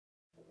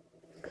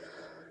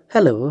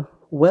Hello,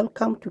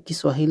 welcome to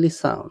Kiswahili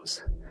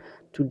Sounds.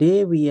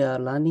 Today we are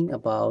learning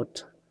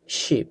about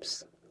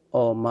shapes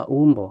or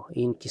maumbo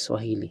in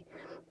Kiswahili.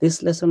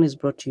 This lesson is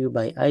brought to you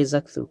by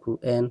Isaac Thuku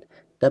and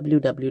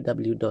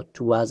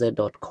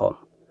www.tuwaze.com.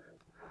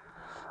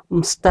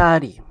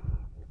 Mstari,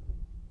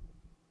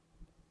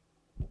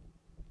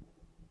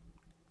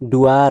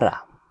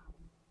 Duara,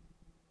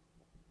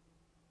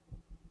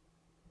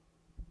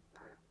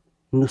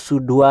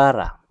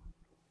 Nusuduara,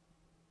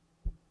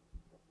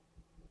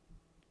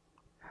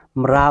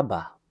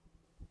 Mraba,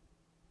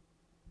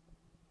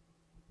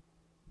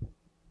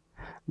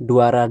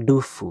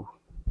 Duaradufu,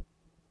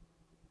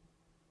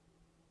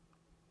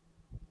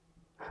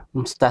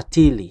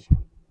 Mstatili,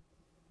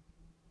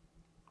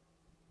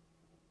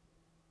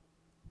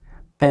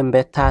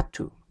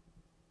 Pembetatu,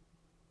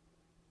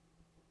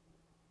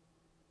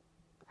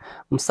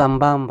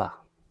 Msambamba,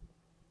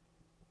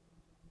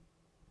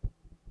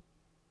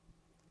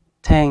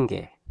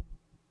 Tenge,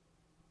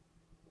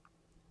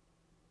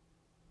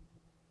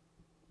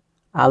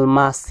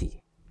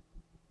 Almasi,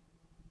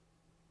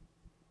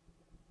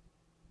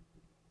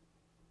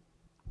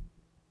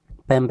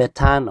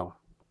 Pembetano,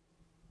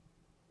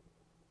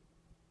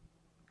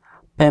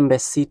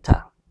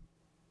 Pembesita,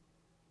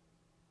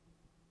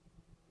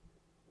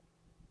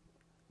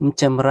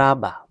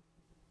 Mchemraba,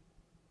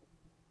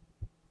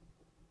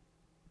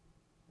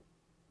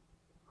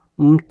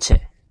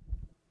 Mche,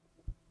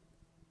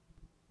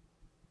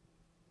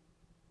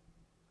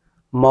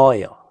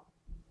 Moyo,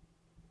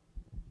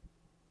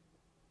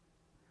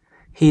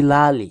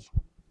 Hilali,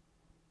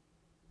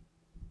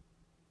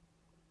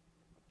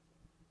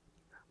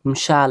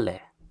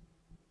 Mshale,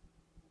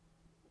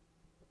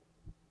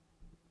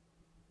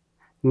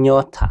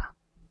 Nyota,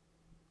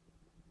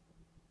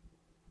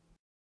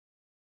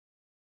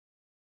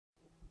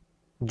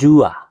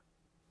 Jua,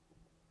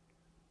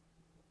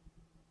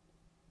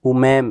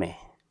 Umeme,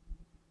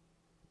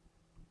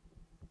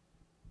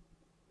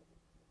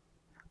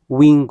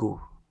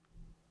 Wingu.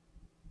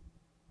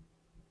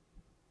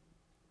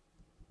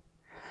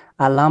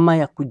 Alama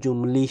ya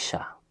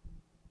kujumlisha,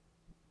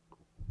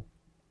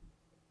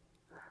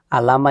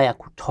 alama ya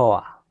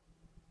kutoa,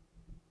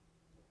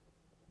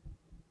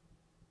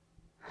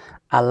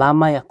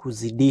 alama ya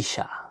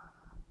kuzidisha,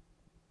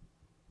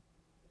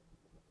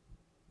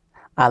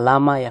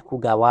 alama ya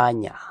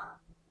kugawanya,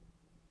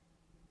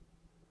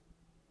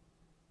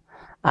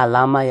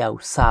 alama ya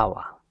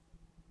usawa.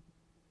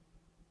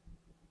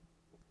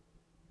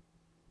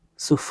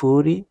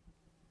 Sufuri,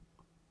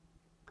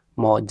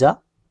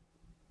 moja,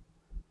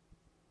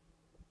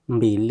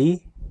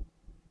 mbili,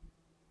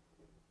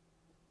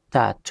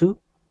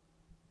 tatu,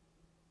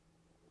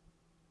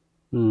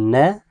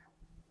 nne,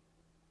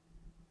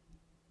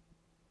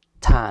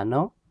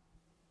 tano,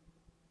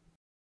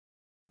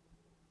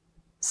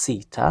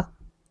 sita,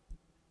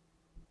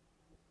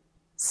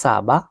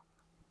 saba,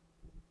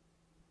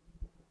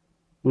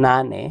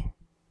 nane,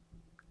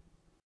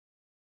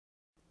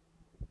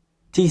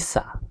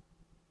 tisa,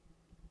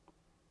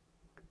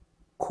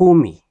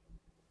 kumi,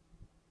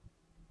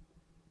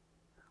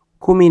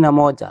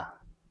 11,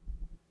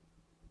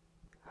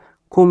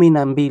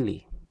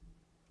 12,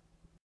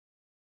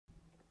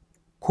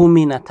 13,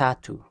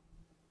 14,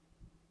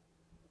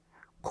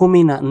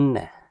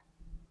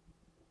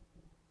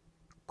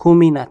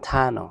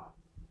 15, 16,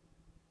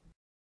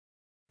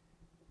 17,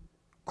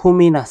 18,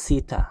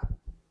 19,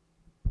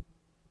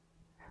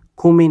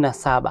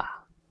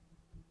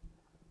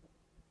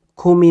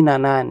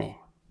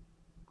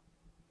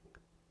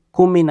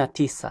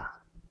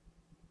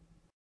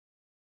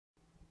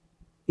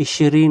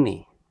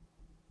 20,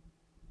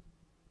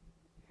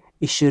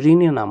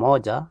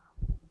 21,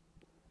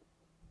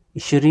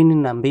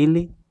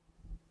 22,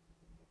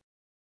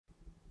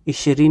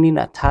 23,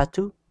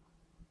 24,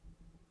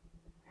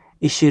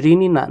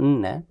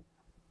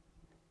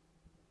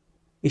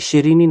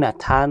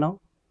 25,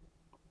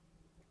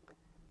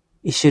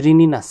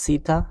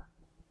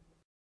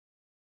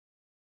 26,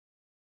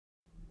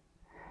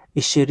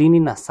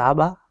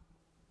 27,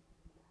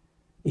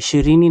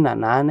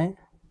 28,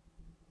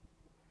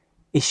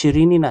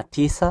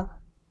 29,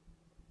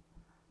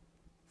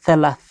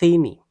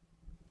 30,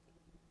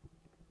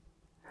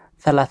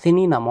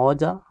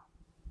 31,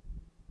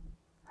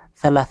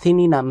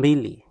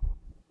 32,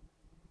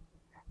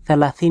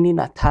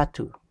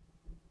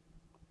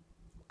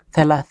 33,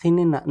 34, 35,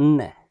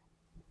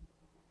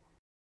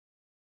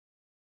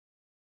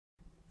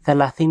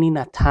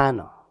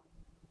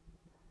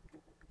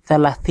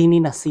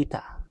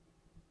 36,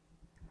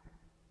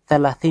 37,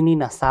 38,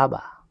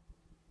 39,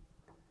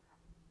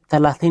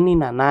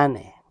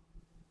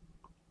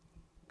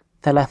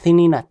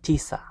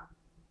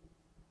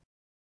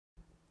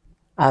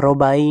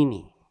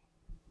 40,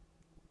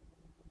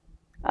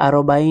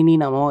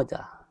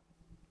 41,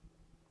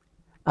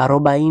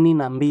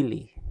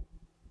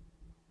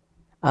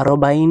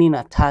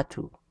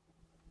 42,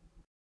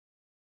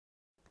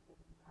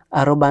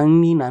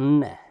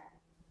 43,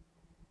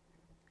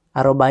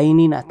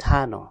 44,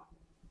 45,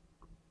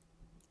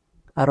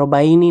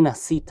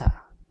 46,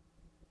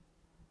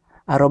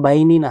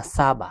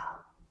 47,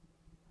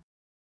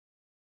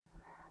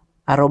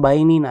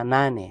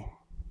 48,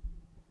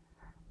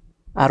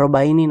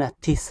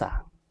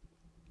 49,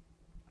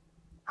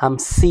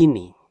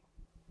 50,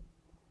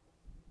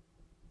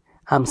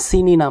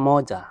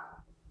 51,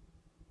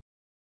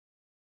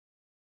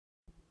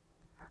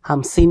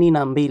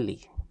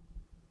 52,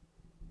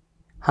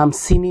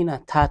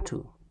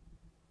 53,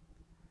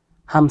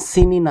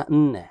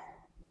 54,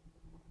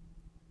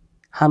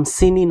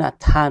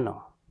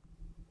 55,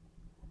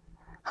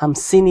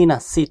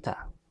 56,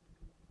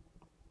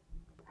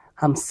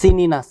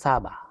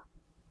 57,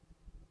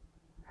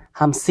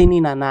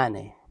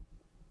 58,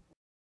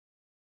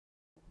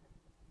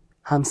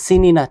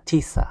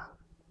 59,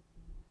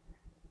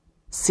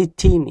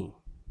 60,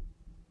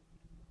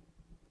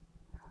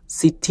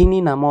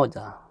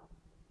 61,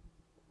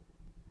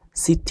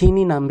 62,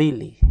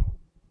 63,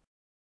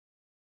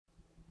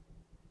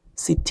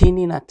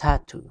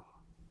 64,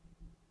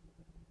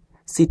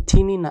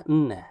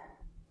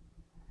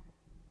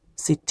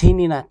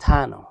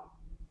 65,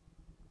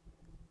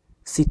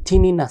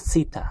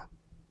 66,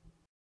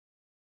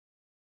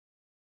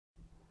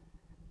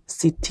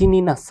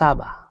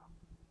 67,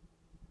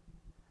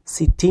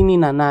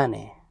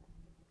 68,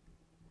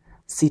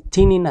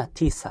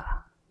 69,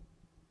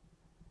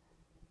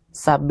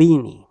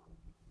 70,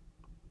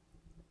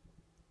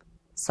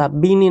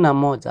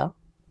 71,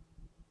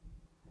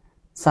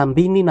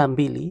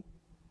 72,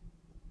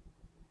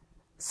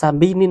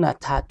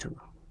 73,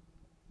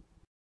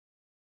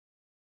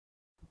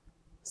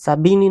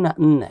 74,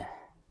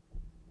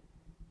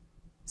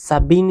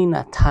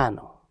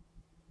 75,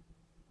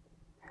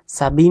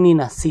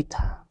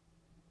 76,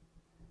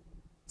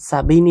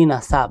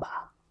 77,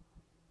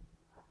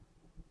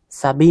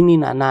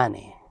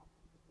 78,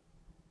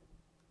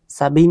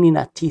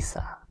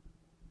 79,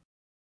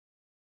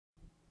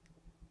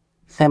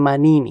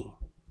 80,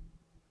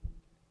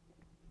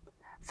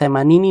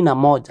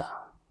 81,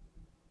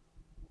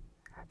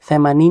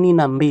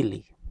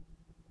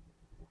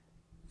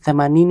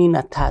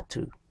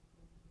 82,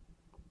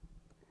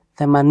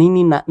 83,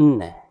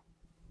 84,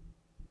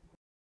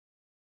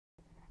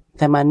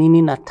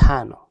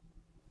 85,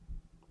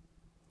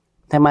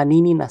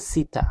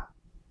 86,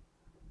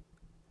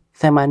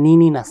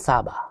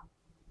 87,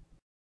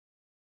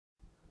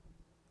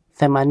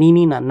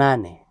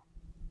 88,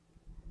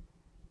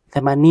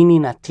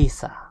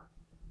 89,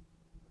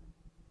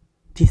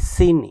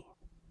 90,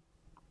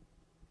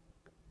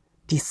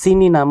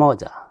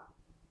 91,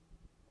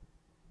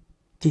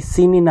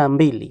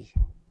 92,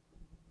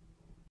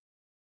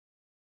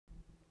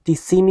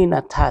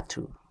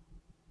 93,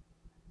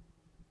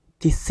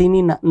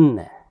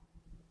 94,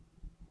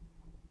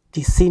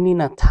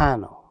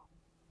 95,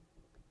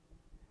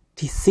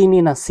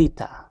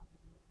 96,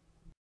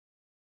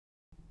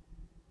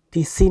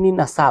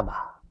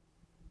 97,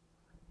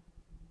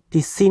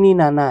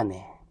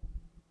 98,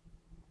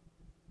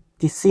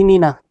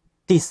 99,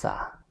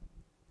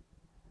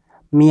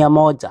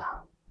 100.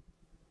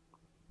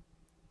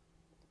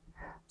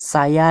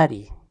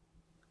 Sayari,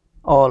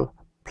 all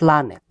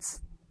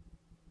planets.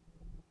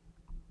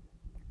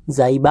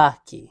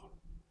 Zaibaki,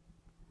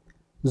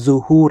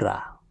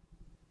 Zuhura,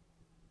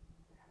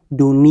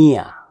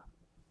 Dunia,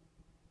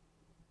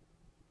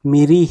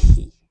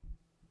 Mirihi,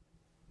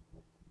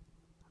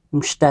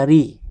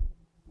 Mstari,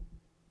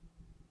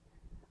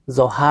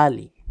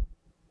 Zohali,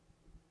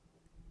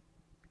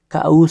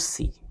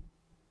 Kausi,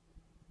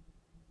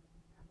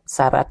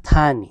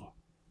 Saratani,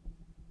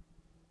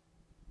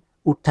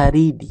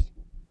 Utaridi.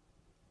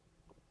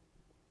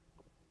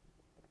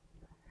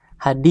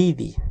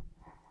 Hadithi,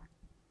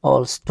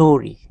 all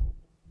story.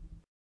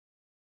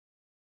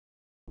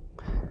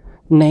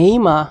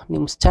 Neema ni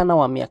msichana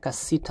wa miaka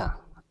 6.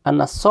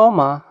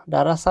 Anasoma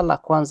darasa la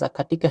kwanza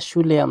katika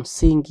shule ya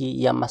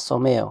msingi ya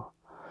Masomeo.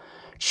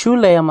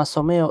 Shule ya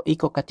Masomeo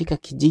iko katika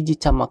kijiji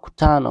cha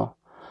Makutano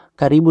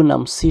karibu na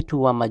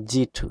msitu wa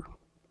Majitu.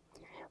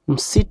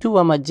 Msitu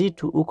wa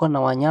Majitu uko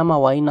na wanyama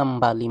wa aina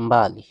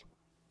mbalimbali.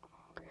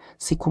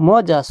 Siku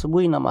moja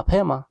asubuhi na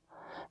mapema,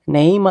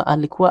 Neema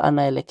alikuwa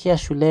anaelekea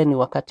shuleni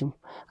wakati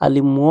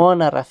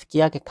alimuona rafiki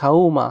yake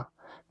Kauma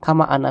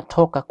kama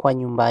anatoka kwa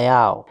nyumba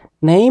yao.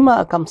 Neema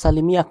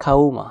akamsalimia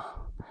Kauma.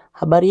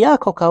 Habari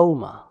yako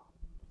Kauma?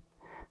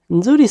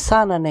 Nzuri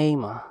sana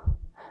Neema.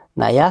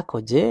 Na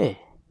yako je?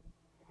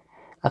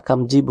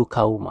 Akamjibu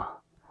Kauma.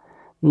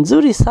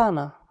 Nzuri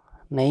sana,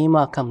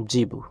 Neema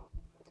akamjibu.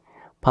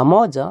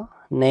 Pamoja,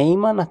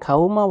 Neema na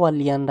Kauma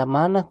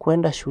waliandamana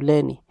kwenda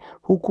shuleni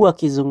huku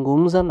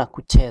wakizungumza na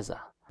kucheza.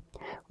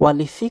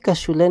 Walifika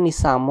shuleni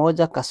saa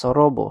 1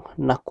 kasorobo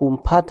na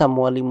kumpata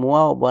mwalimu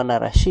wao Bwana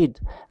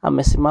Rashid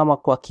amesimama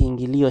kwa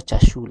kiingilio cha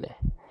shule.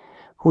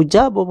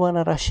 Hujambo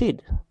Bwana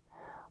Rashid?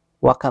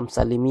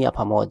 Wakamsalimia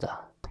pamoja.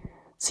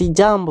 Si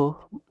jambo,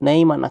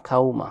 Neema na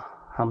Kauma.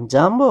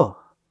 Hamjambo?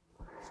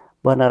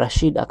 Bwana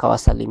Rashid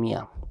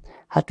akawasalimia.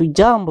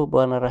 Hatujambo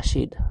Bwana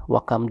Rashid,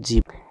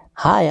 wakamjibu.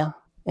 Haya,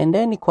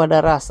 endeni kwa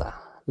darasa.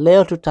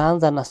 Leo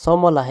tutaanza na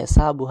somo la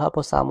hesabu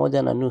hapo saa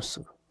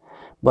 1:30.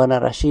 Bwana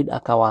Rashid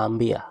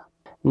akawaambia.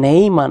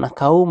 Neema na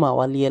Kauma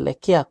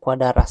walielekea kwa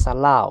darasa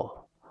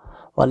lao.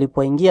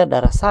 Walipoingia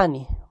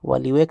darasani,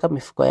 waliweka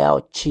mifuko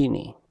yao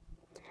chini.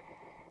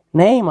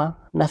 Neema,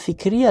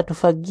 nafikiria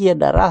tufagie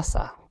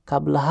darasa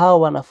kabla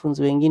hao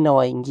wanafunzi wengine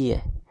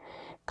waingie.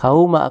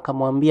 Kauma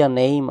akamwambia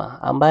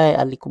Neema, ambaye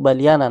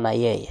alikubaliana na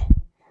yeye.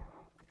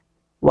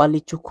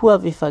 Walichukua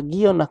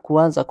vifagio na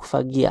kuanza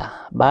kufagia.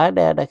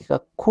 Baada ya dakika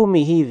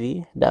 10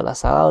 hivi,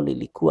 darasa lao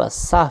lilikuwa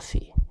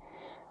safi.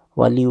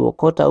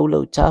 Waliuokota ule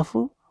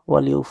uchafu,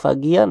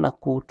 waliufagia na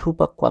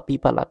kuutupa kwa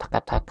pipa la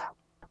takataka.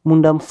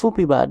 Muda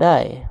mfupi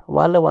baadaye,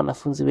 wale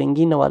wanafunzi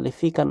wengine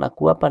walifika na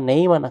kuwapa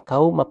Neema na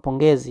Kauma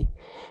pongezi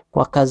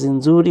kwa kazi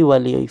nzuri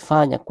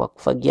walioifanya kwa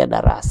kufagia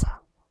darasa.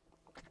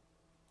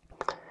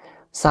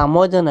 Saa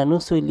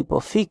 1:30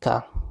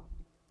 ilipofika,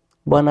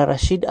 Bwana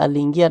Rashid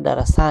aliingia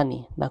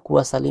darasani na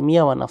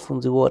kuwasalimia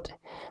wanafunzi wote.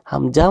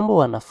 Hamjambo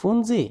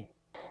wanafunzi?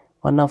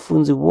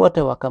 Wanafunzi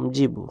wote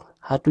wakamjibu,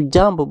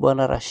 hatujambo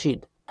Bwana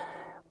Rashid.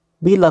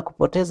 Bila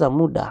kupoteza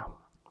muda,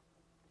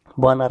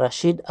 Bwana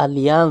Rashid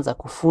alianza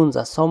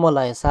kufunza somo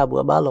la hesabu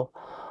ambalo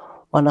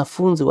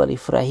wanafunzi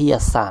walifurahia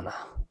sana.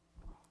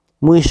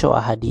 Mwisho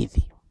wa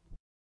hadithi.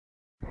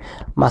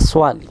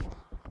 Maswali.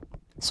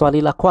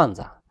 Swali la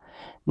kwanza.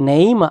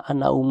 Neema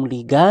ana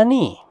umri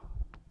gani?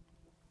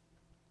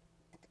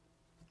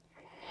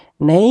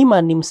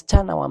 Neema ni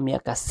msichana wa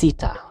miaka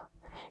 6.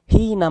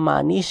 Hii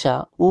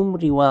inamaanisha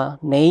umri wa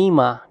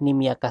Neema ni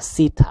miaka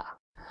 6.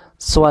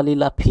 Swali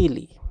la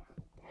pili.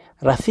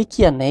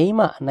 Rafiki ya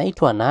Neema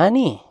anaitwa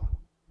nani?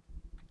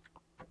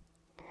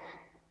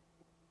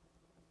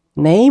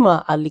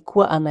 Neema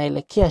alikuwa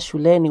anaelekea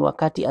shuleni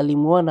wakati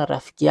alimuona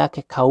rafiki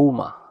yake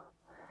Kauma.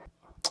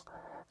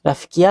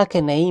 Rafiki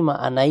yake Neema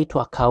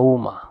anaitwa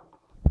Kauma.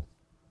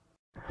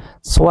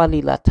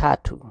 Swali la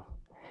 3.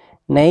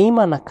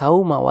 Neema na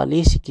Kauma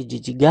waliishi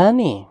kijiji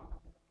gani?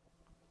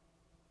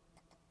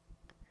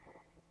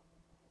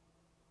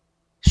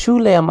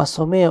 Shule ya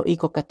Masomeo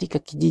iko katika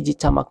kijiji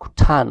cha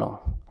Makutano.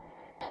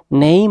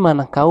 Neema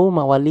na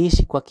Kauma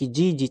waliishi kwa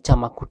kijiji cha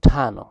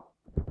Makutano.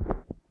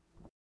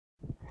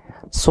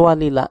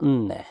 Swali la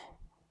 4.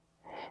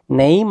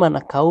 Neema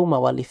na Kauma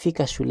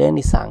walifika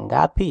shuleni saa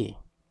ngapi?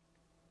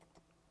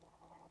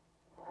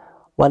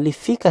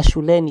 Walifika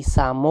shuleni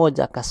saa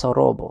 1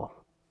 kasorobo.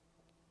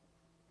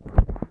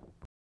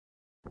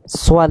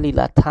 Swali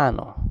la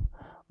 5.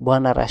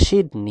 Bwana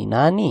Rashid ni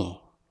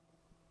nani?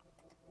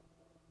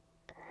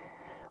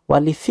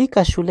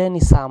 Walifika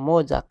shuleni saa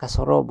 1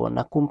 kasorobo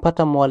na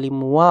kumpata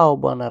mwalimu wao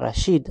Bwana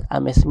Rashid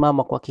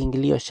amesimama kwa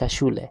kiingilio cha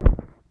shule.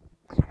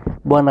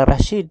 Bwana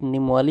Rashid ni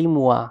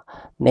mwalimu wa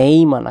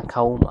Neema na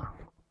Kauma.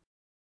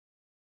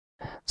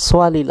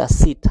 Swali la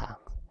 6.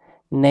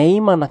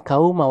 Neema na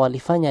Kauma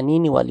walifanya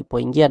nini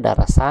walipoingia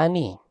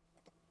darasani?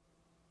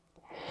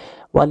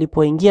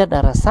 Walipoingia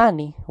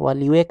darasani,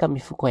 waliweka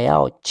mifuko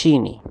yao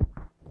chini.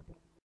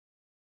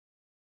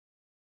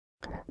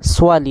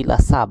 Swali la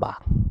 7.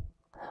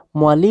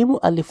 Mwalimu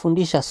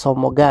alifundisha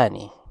somo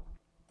gani?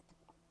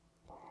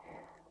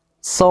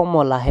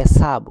 Somo la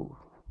hesabu.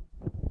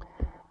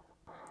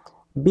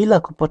 Bila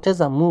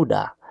kupoteza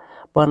muda,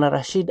 Bwana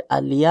Rashid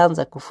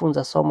alianza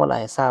kufunza somo la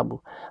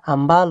hesabu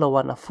ambalo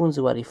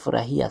wanafunzi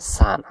walifurahia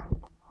sana.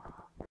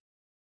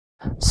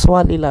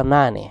 Swali la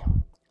 8.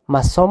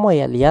 Masomo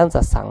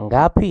yalianza saa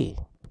ngapi?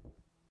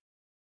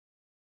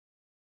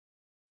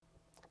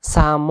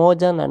 Saa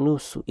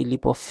 1:30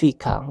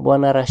 ilipofika,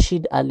 Bwana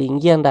Rashid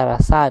aliingia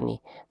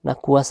darasani na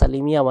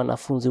kuwasalimia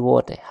wanafunzi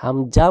wote.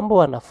 Hamjambo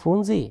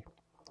wanafunzi?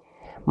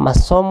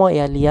 Masomo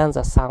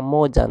yalianza saa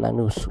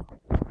 1:30.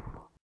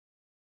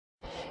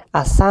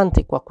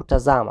 Asante kwa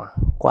kutazama.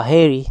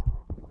 Kwaheri.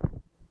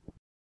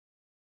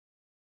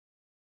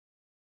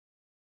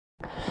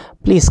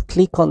 Please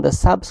click on the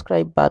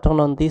subscribe button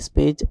on this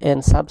page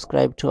and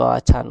subscribe to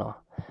our channel.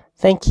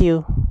 Thank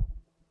you.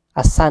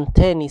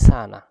 Asanteni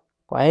sana.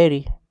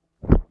 Kwaheri.